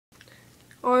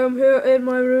I am here in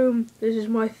my room. This is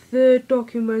my third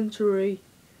documentary.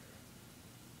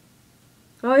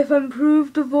 I've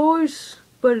improved the voice,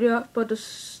 but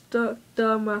the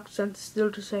dumb accent is still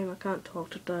the same. I can't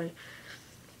talk today.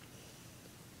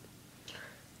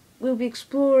 We'll be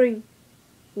exploring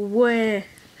where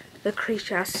the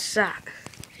creature sat.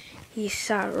 He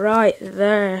sat right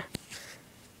there.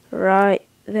 Right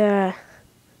there.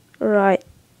 Right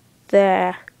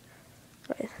there.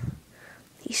 Right.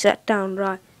 He sat down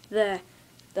right there.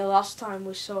 The last time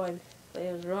we saw him, he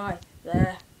was right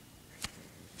there.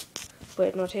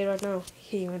 But not here right now.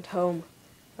 He went home.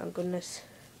 Thank goodness.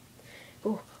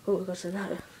 Oh, got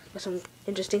some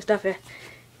interesting stuff here.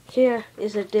 Here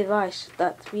is a device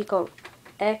that we call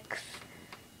Xbox.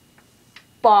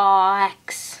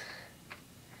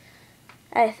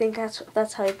 I think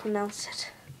that's how you pronounce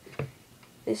it.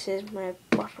 This is my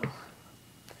bottle.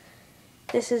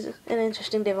 This is an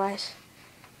interesting device.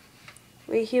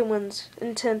 We humans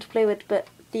intend to play with, but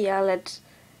the aliens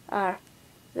are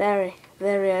very,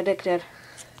 very addicted.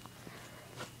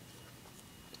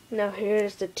 Now here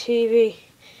is the TV.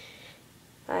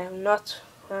 I am not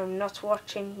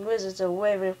watching Wizards of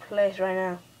Waverly Place right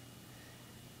now.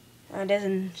 And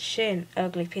isn't Shane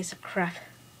ugly piece of crap?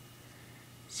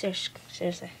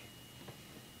 Seriously.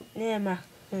 Yeah,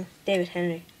 David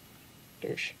Henry.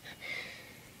 Douche.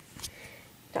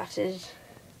 That is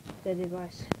the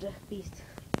device the beast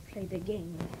played the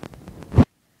game with.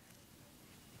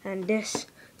 And this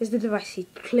is the device he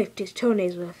clipped his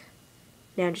toenails with.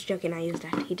 No, I'm just joking, I used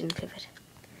that. He didn't clip it.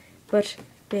 But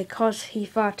because he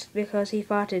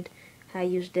farted, I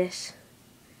used this.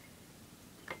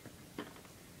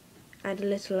 And a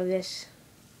little of this.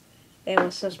 It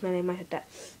was so smelly, I might have died.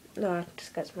 No, it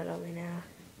just got smell on me now.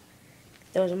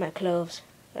 Those are my clothes,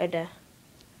 right there,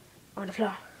 on the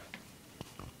floor.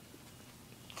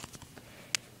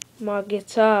 My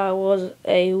guitar was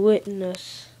a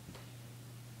witness.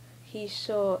 He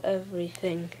saw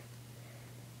everything.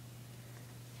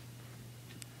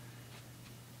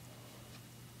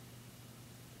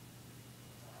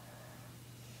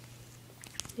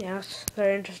 Yes,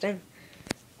 very interesting.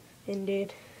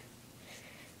 Indeed.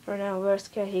 For now,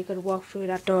 worst case, he could walk through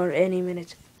that door any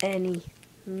minute. Any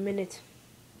minute.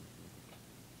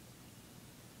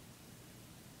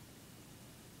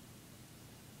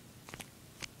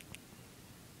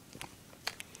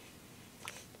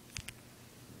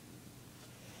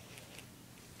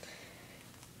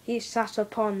 He sat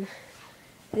upon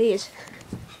these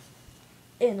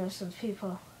innocent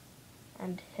people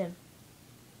and him.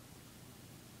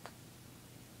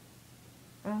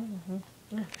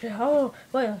 Oh,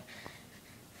 well,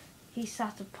 he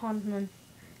sat upon them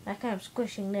like I'm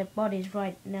squishing their bodies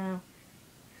right now.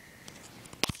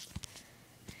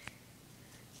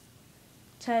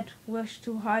 Ted wished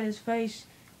to hide his face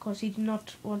because he did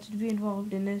not want to be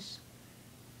involved in this.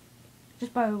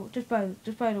 Just by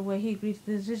the way he agreed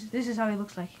to this. This is how he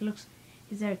looks like.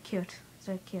 He's very cute. He's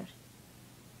very cute.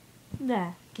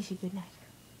 There, kiss you good night.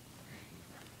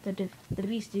 The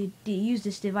beast used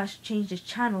this device to change his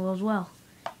channel as well.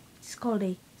 It's called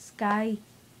a Sky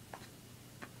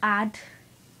Ad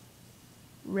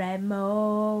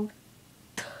Remote.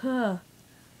 The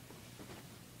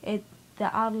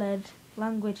ADLED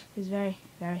language is very,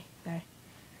 very, very.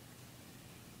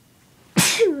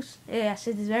 Yes,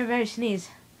 it is very, very sneeze.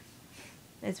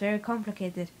 It's very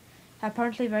complicated.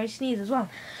 Apparently very sneeze as well.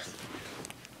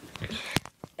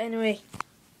 Anyway,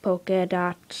 polka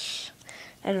dots.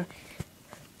 Anyway,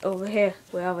 over here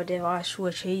we have a device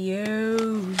which he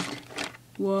used.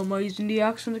 Why am I using the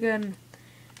accent again?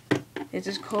 It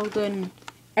is called an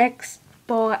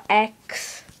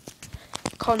Xbox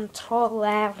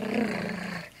controller.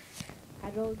 I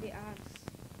rolled the ads.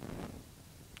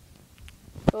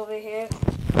 Over here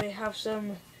we have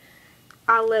some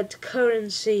ALED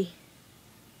currency.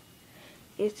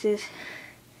 It is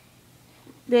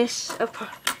this,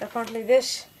 apparently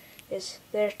this is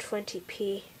their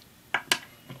 20p,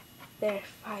 their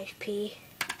 5p,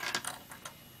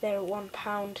 their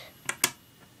 £1,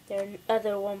 their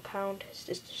other £1. It's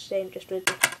just the same, just with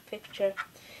the picture.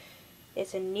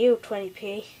 It's a new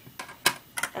 20p,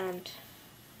 and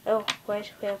oh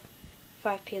wait, we have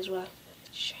 5p as well.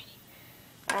 It's shiny.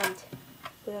 And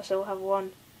we also have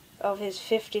one of his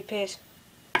 50p's.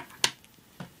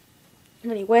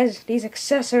 And he wears these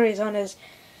accessories on his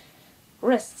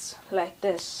wrists like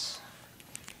this.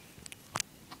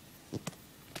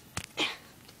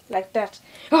 Like that.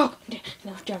 Oh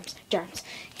no, germs.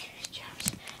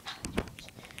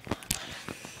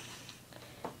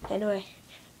 Anyway,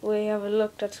 we have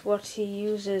looked at what he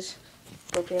uses,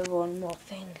 but we have one more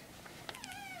thing.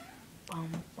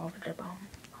 Have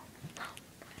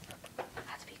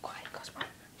to be quiet because my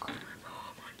mom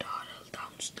and dad are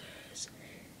downstairs.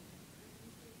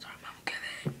 Sorry, Mum, get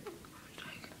in.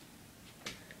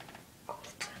 I'll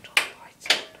turn all the lights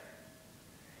on.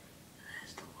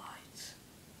 There's the lights.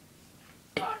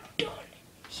 Done.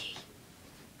 He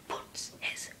puts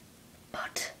his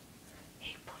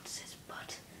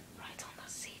butt. Right on the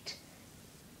seat.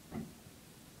 And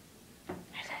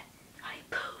then I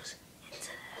pose into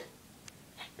there.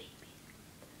 And baby.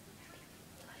 And he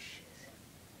flushes.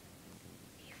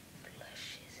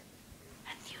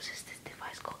 And uses this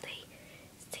device called a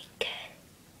stinker.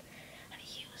 And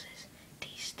he uses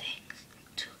these things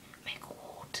to make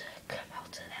water come out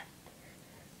of them.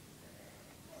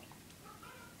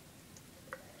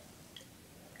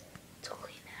 To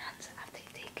clean their hands after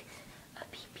they take a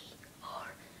pee-pee or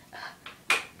a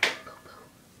poo-poo.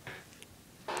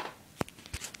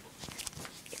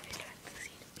 If you're trying to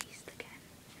see the beast again.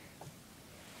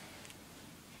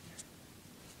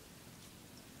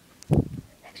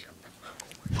 Let's go.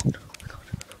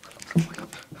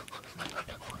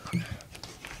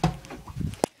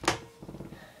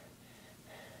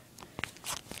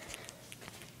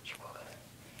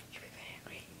 She'll be very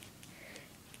angry.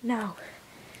 Now,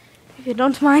 if you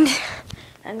don't mind,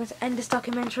 I'm going to end this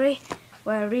documentary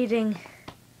by reading.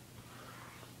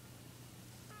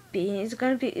 It's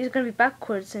going to be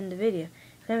backwards in the video.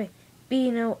 It's going to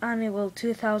be Beano Annual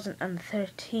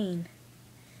 2013.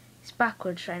 It's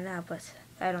backwards right now, but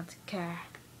I don't care.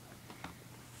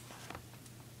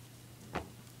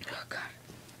 Oh God.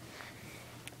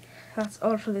 That's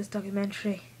all for this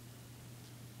documentary.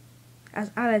 As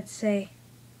Alad'd say,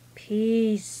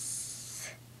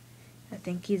 peace. I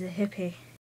think he's a hippie.